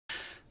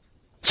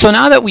So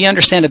now that we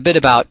understand a bit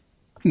about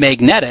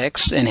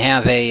magnetics and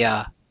have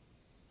a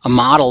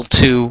model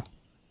to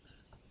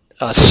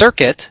a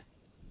circuit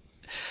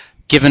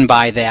given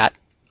by that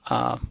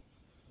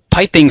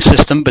piping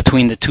system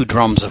between the two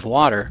drums of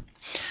water,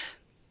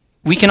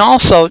 we can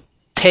also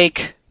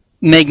take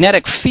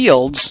magnetic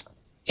fields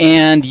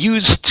and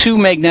use two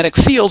magnetic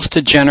fields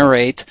to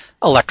generate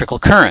electrical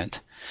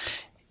current.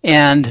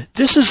 And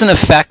this is in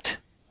effect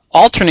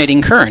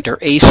alternating current, or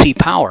AC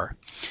power.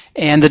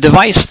 And the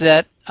device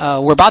that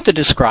we're about to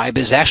describe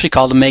is actually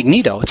called a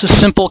magneto. It's a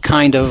simple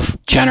kind of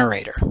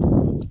generator.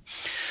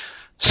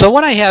 So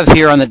what I have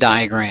here on the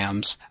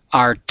diagrams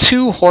are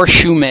two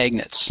horseshoe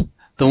magnets.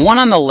 The one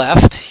on the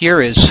left here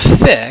is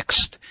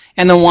fixed,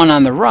 and the one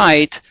on the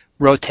right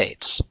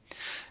rotates.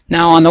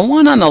 Now on the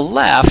one on the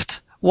left,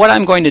 what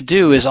I'm going to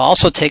do is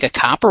also take a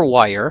copper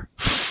wire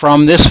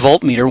from this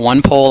voltmeter,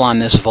 one pole on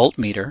this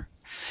voltmeter,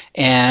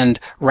 and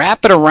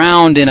wrap it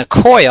around in a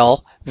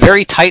coil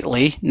very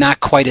tightly, not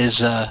quite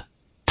as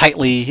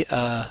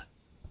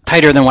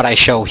tighter than what I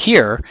show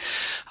here,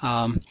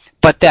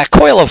 but that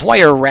coil of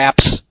wire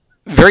wraps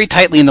very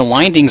tightly in the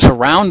windings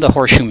around the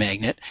horseshoe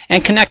magnet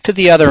and connect to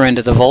the other end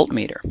of the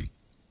voltmeter.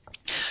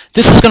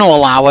 This is going to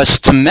allow us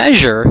to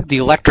measure the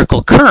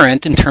electrical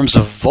current in terms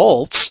of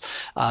volts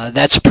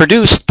that's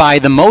produced by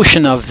the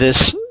motion of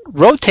this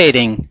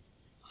rotating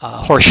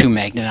horseshoe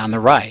magnet on the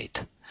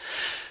right.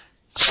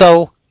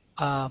 So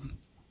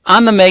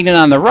on the magnet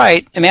on the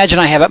right, imagine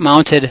I have it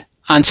mounted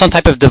on some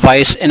type of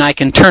device and I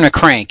can turn a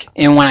crank.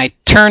 And when I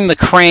turn the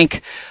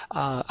crank,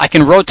 I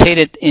can rotate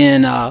it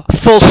in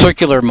full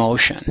circular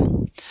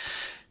motion.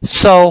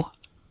 So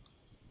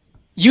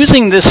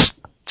using this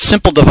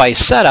simple device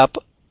setup,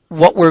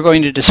 what we're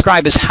going to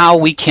describe is how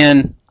we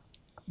can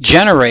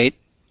generate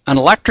an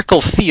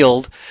electrical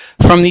field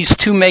from these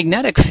two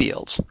magnetic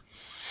fields.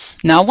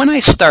 Now when I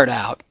start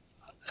out,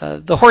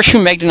 the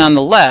horseshoe magnet on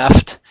the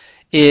left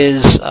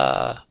is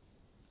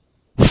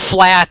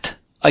flat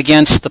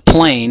against the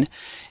plane,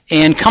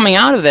 and coming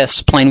out of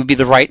this plane would be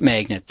the right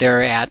magnet.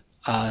 They're at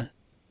a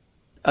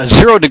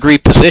 0 degree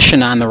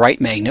position on the right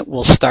magnet.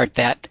 We'll start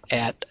that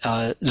at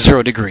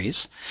 0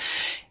 degrees.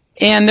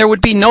 And there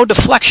would be no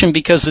deflection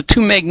because the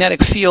two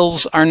magnetic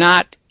fields are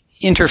not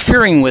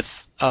interfering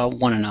with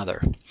one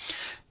another.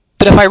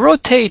 But if I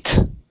rotate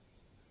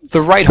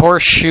the right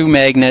horseshoe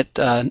magnet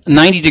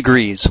 90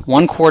 degrees,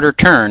 1/4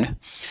 turn,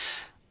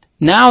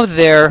 now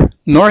their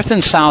north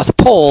and south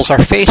poles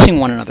are facing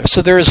one another.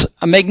 So there's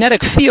a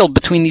magnetic field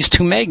between these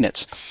two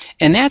magnets.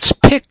 And that's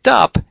picked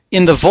up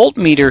in the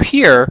voltmeter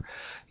here,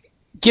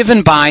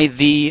 given by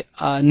the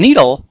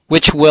needle,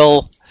 which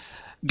will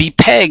be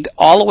pegged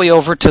all the way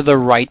over to the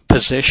right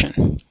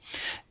position.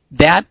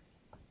 That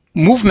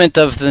movement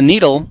of the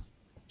needle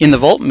in the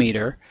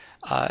voltmeter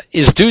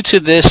is due to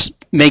this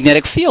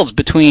magnetic fields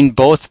between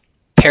both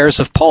pairs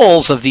of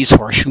poles of these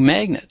horseshoe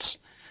magnets.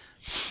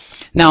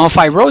 Now if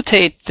I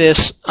rotate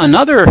this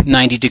another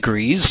 90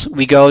 degrees,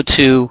 we go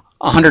to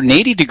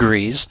 180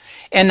 degrees,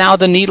 and now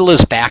the needle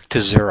is back to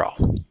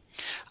 0.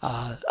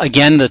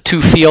 Again, the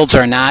two fields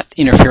are not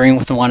interfering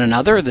with one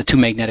another. The two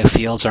magnetic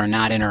fields are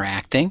not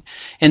interacting.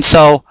 And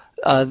so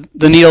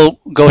the needle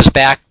goes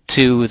back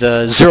to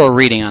the 0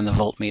 reading on the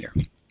voltmeter.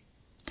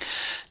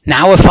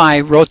 Now if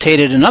I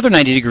rotated another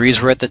 90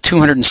 degrees, we're at the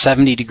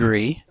 270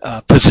 degree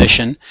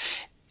position,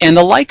 and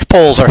the like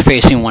poles are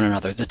facing one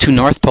another, the two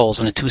north poles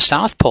and the two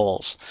south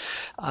poles.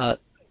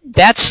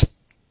 That's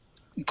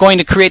going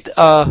to create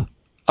a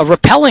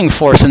repelling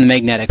force in the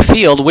magnetic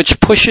field, which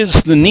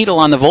pushes the needle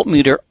on the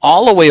voltmeter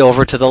all the way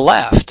over to the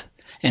left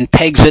and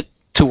pegs it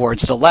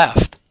towards the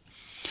left.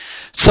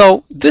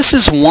 So this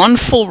is one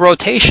full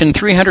rotation,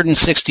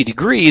 360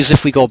 degrees,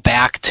 if we go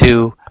back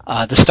to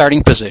the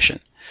starting position.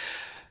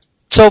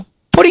 So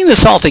putting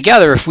this all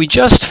together, if we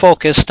just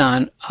focused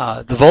on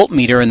the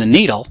voltmeter and the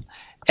needle,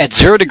 at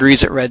 0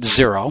 degrees it read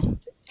 0.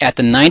 At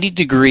the 90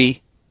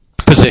 degree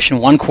position,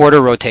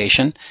 1/4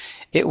 rotation,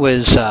 it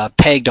was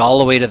pegged all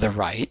the way to the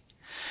right.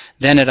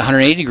 Then at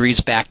 180 degrees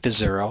back to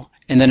 0,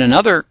 and then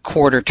another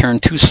quarter turn,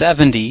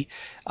 270,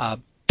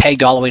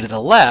 pegged all the way to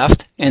the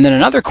left, and then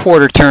another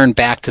quarter turn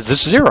back to the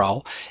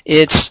 0.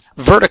 It's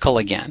vertical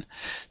again.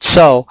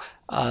 So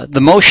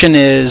the motion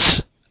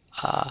is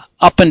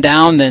up and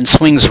down, then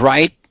swings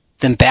right,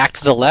 then back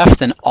to the left,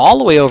 then all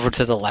the way over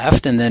to the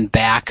left, and then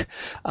back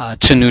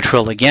to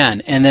neutral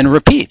again, and then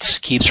repeats,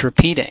 keeps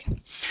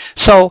repeating.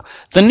 So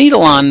the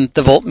needle on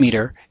the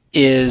voltmeter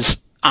is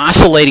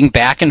oscillating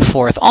back and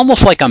forth,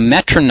 almost like a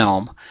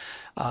metronome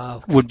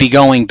would be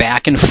going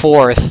back and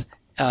forth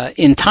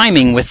in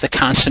timing with the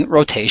constant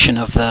rotation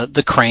of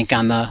the crank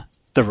on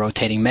the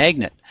rotating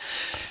magnet.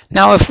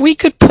 Now if we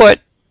could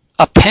put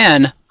a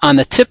pen on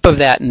the tip of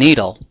that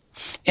needle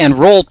and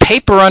roll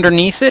paper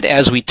underneath it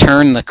as we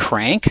turn the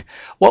crank,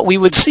 what we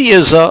would see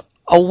is a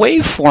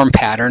waveform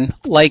pattern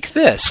like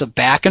this, a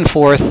back and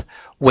forth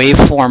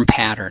waveform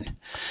pattern.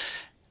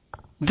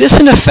 This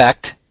in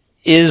effect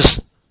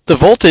is the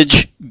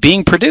voltage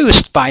being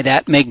produced by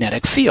that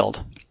magnetic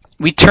field.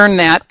 We turn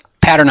that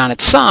pattern on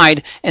its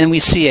side, and we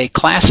see a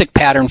classic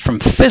pattern from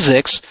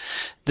physics.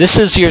 This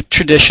is your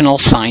traditional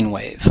sine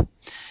wave.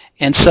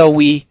 And so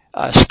we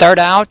start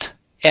out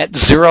at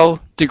 0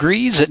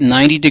 degrees, at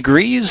 90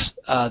 degrees.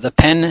 The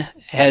pen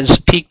has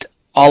peaked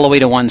all the way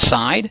to one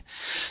side.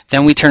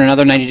 Then we turn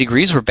another 90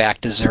 degrees, we're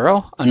back to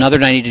 0. Another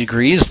 90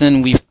 degrees,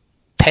 then we've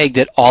pegged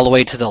it all the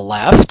way to the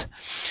left.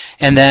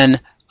 And then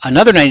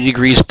another 90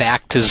 degrees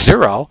back to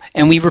 0.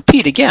 And we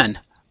repeat again,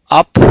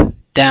 up,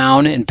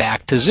 down, and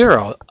back to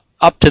 0.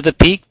 Up to the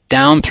peak,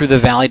 down through the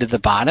valley to the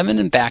bottom, and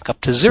then back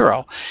up to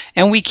 0.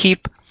 And we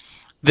keep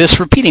this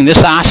repeating.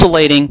 This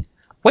oscillating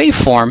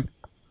waveform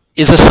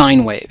is a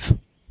sine wave.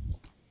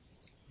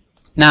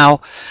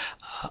 Now,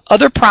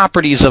 other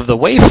properties of the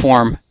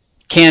waveform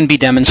can be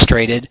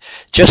demonstrated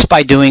just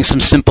by doing some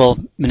simple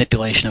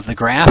manipulation of the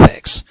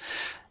graphics.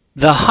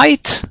 The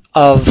height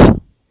of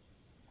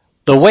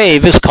the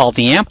wave is called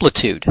the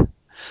amplitude.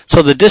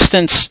 So the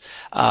distance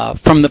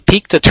from the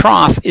peak to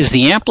trough is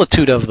the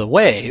amplitude of the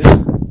wave.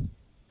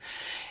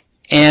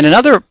 And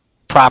another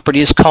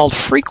property is called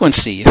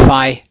frequency. If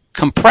I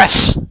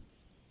compress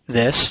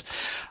this,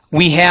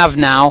 we have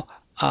now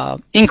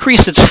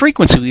increased its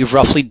frequency. We've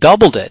roughly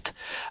doubled it.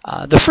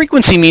 The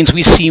frequency means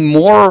we see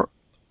more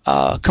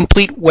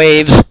complete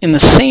waves in the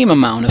same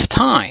amount of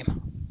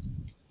time.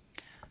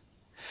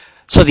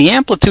 So the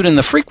amplitude and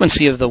the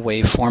frequency of the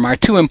waveform are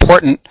two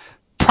important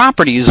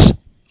properties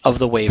of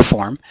the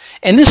waveform,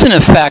 and this in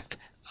effect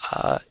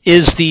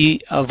is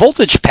the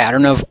voltage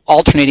pattern of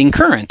alternating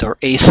current, or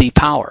AC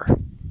power.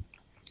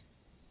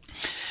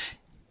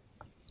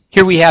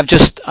 Here we have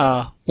just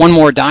one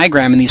more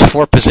diagram in these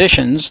four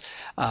positions.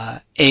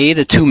 A,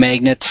 the two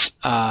magnets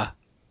are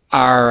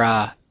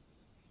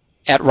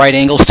at right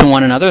angles to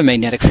one another. The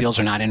magnetic fields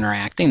are not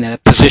interacting. Then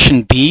at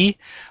position B,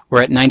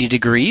 we're at 90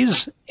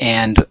 degrees,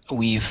 and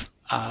we've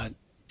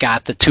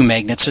got the two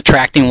magnets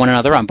attracting one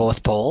another on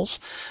both poles.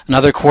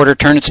 Another quarter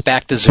turn, it's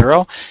back to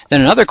 0.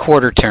 Then another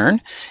quarter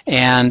turn,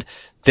 and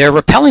they're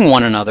repelling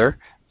one another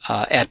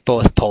at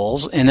both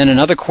poles. And then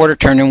another quarter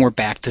turn, and we're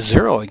back to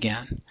 0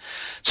 again.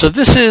 So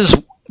this is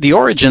the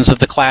origins of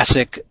the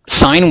classic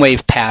sine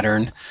wave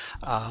pattern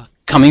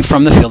coming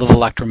from the field of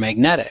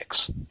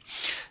electromagnetics.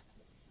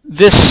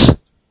 This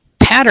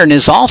pattern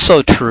is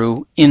also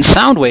true in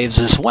sound waves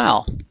as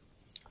well.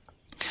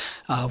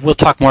 We'll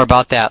talk more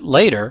about that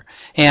later.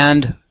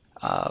 And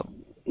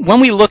when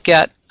we look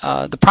at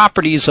the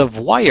properties of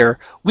wire,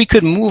 we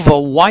could move a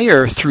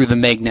wire through the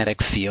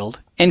magnetic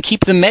field and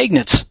keep the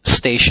magnets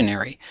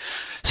stationary.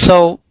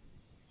 So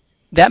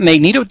that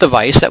magneto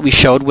device that we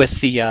showed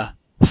with the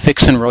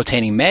fixed and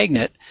rotating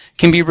magnet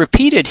can be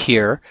repeated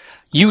here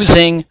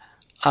using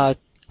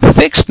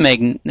fixed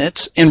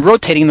magnets and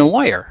rotating the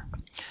wire.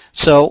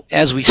 So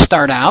as we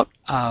start out,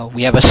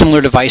 we have a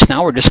similar device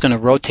now. We're just going to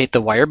rotate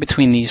the wire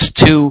between these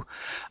two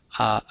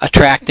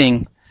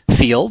attracting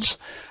fields.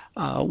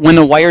 When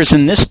the wire's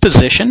in this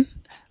position,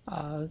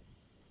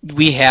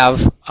 we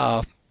have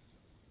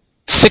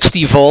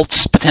 60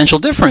 volts potential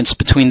difference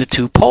between the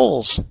two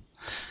poles.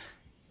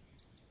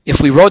 If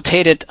we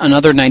rotate it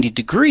another 90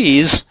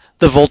 degrees,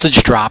 the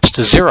voltage drops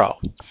to 0.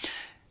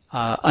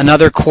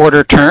 Another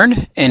quarter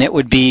turn, and it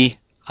would be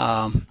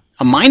a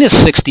minus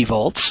 60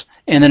 volts,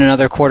 and then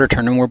another quarter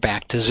turn, and we're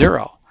back to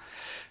 0.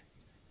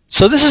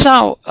 So this is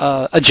how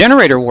a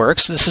generator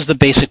works. This is the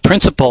basic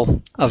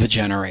principle of a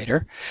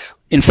generator.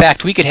 In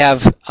fact, we could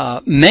have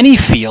many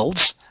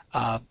fields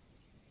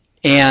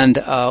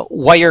and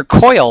wire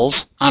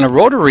coils on a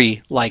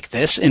rotary like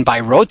this, and by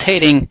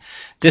rotating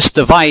this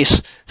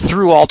device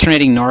through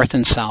alternating north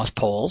and south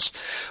poles,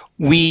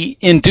 we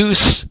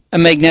induce a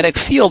magnetic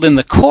field in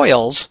the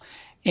coils,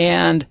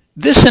 and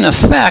this in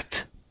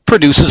effect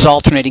produces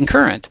alternating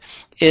current.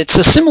 It's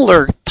a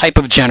similar type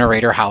of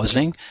generator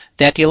housing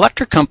that the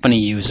electric company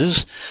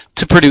uses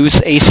to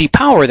produce AC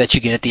power that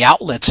you get at the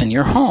outlets in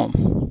your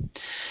home.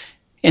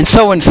 And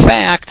so in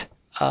fact,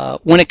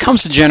 when it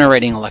comes to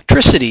generating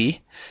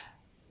electricity,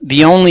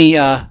 the only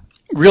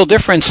real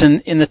difference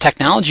in the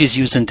technologies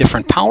used in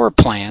different power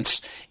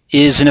plants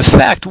is in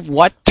effect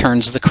what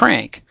turns the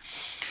crank.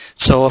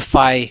 So if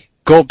I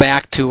go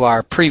back to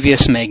our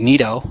previous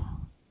magneto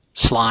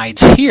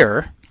slides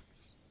here,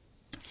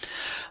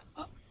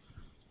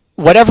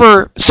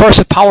 whatever source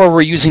of power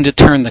we're using to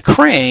turn the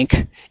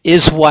crank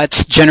is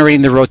what's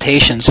generating the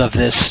rotations of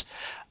this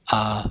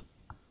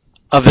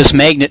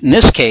magnet in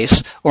this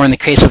case, or in the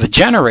case of a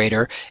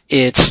generator,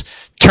 it's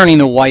turning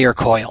the wire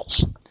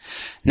coils.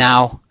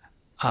 Now,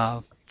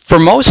 for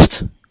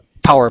most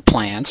power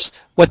plants,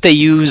 what they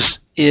use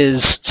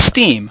is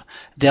steam.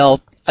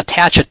 They'll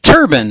attach a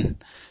turbine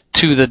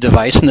to the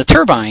device, and the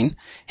turbine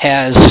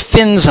has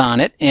fins on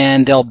it,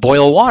 and they'll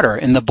boil water,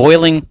 and the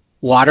boiling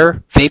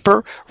water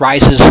vapor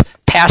rises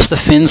past the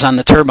fins on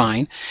the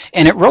turbine,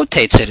 and it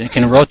rotates it. It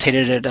can rotate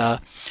it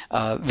at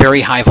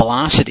very high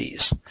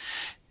velocities.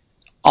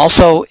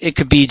 Also, it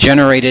could be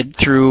generated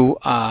through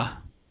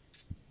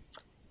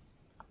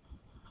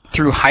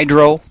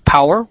hydro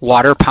power,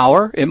 water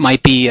power. It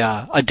might be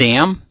a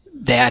dam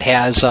that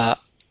has a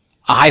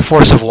a high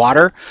force of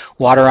water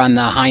on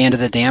the high end of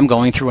the dam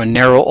going through a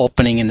narrow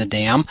opening in the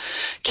dam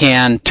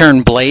can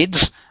turn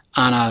blades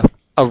on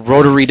a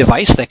rotary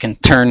device that can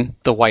turn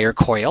the wire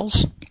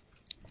coils.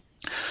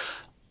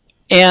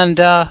 And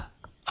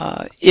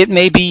it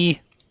may be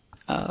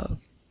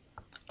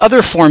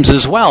other forms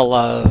as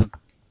well,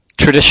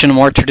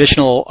 more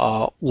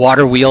traditional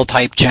water wheel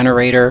type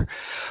generator,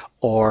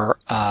 or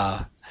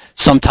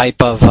some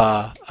type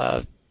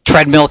of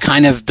treadmill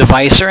kind of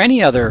device, or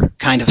any other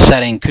kind of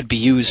setting could be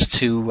used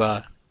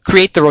to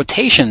create the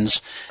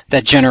rotations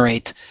that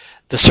generate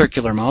the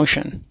circular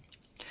motion.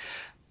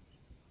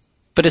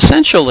 But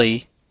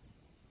essentially,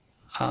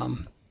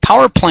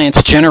 power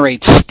plants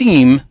generate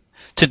steam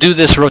to do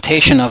this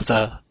rotation of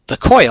the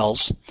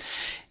coils,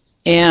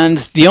 and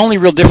the only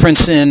real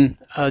difference in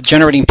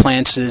generating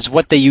plants is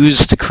what they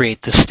use to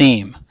create the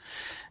steam.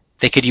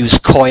 They could use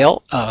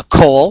coal. A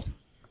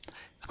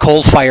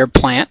coal-fired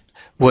plant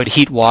would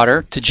heat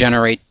water to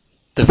generate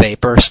the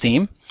vapor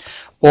steam,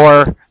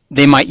 or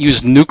they might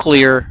use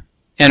nuclear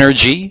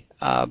energy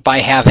by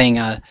having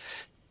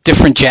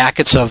different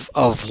jackets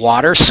of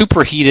water.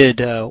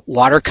 Superheated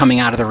water coming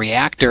out of the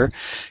reactor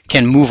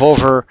can move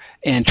over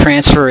and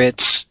transfer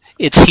its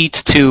heat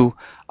to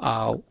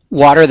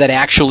water that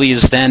actually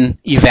is then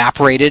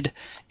evaporated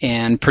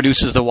and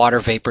produces the water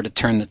vapor to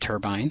turn the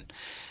turbine.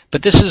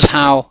 But this is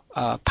how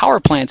power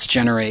plants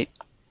generate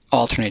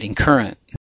alternating current.